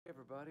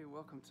Everybody,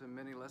 welcome to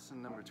mini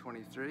lesson number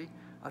 23.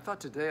 I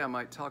thought today I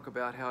might talk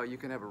about how you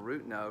can have a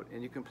root note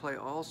and you can play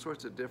all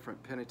sorts of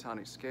different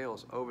pentatonic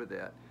scales over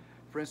that.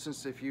 For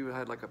instance, if you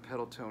had like a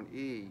pedal tone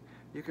E,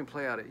 you can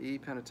play out an E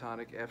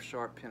pentatonic, F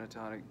sharp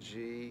pentatonic,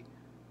 G,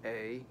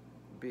 A,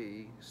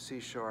 B,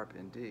 C sharp,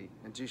 and D,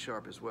 and G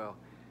sharp as well.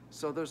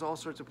 So there's all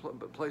sorts of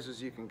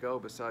places you can go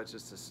besides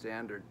just the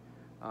standard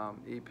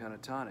E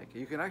pentatonic.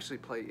 You can actually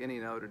play any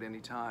note at any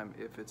time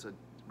if it's a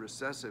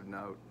recessive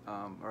note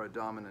or a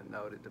dominant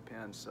note, it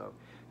depends, so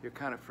you're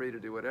kind of free to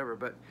do whatever.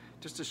 But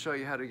just to show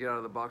you how to get out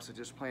of the box of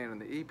just playing in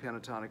the E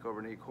pentatonic over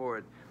an E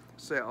chord,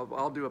 say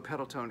I'll do a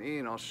pedal tone E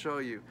and I'll show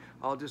you.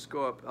 I'll just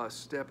go up a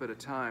step at a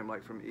time,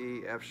 like from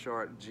E, F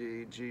sharp,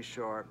 G, G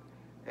sharp,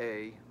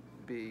 A,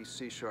 B,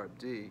 C sharp,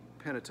 D,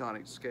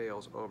 pentatonic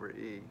scales over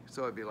E.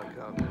 So it'd be like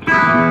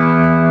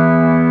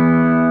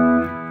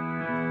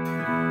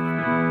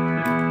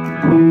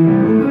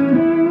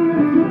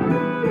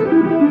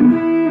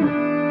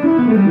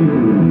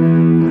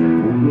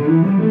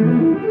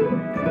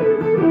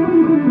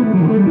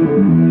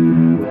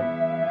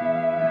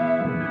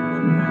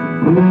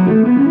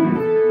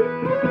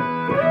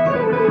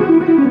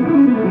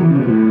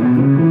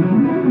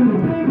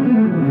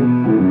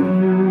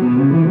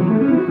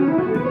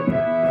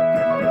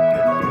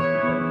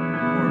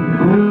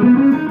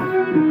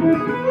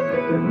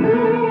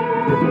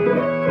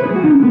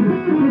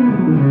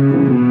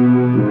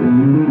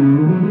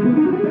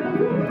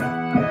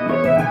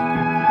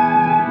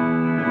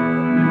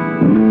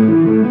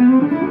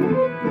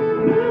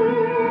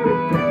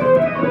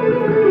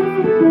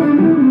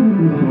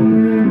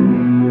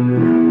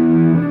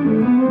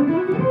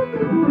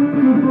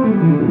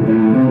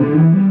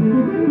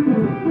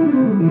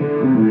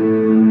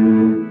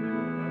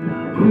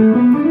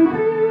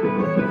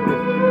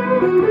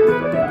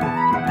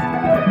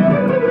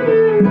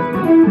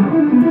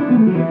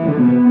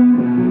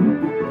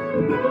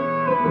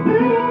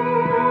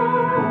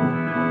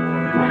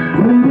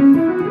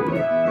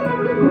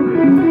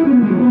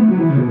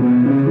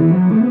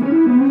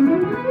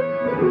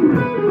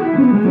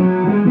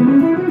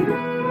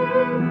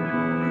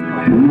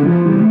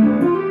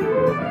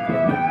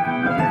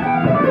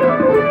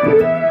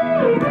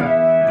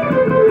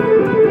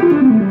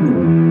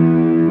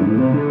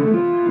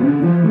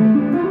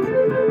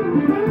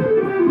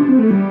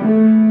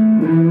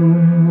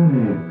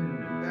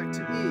back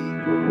to E.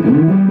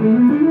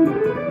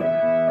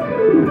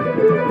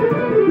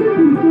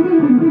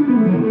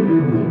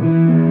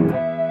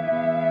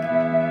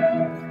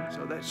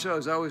 So that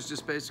shows I was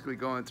just basically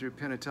going through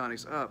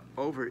pentatonics up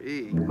over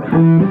E.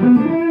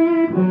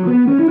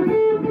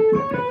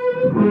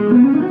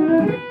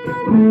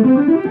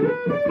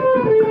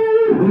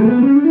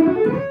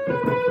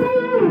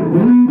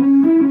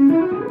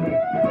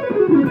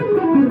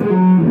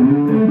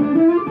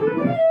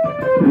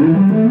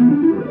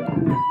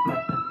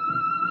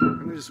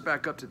 Let me just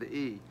back up to the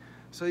E.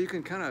 So you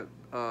can kind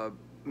of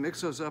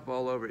mix those up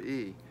all over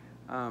E,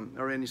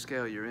 or any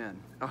scale you're in.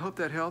 I hope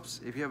that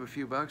helps. If you have a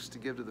few bucks to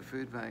give to the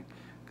food bank,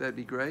 that'd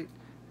be great.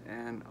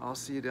 And I'll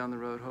see you down the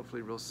road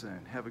hopefully real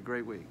soon. Have a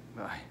great week.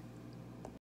 Bye.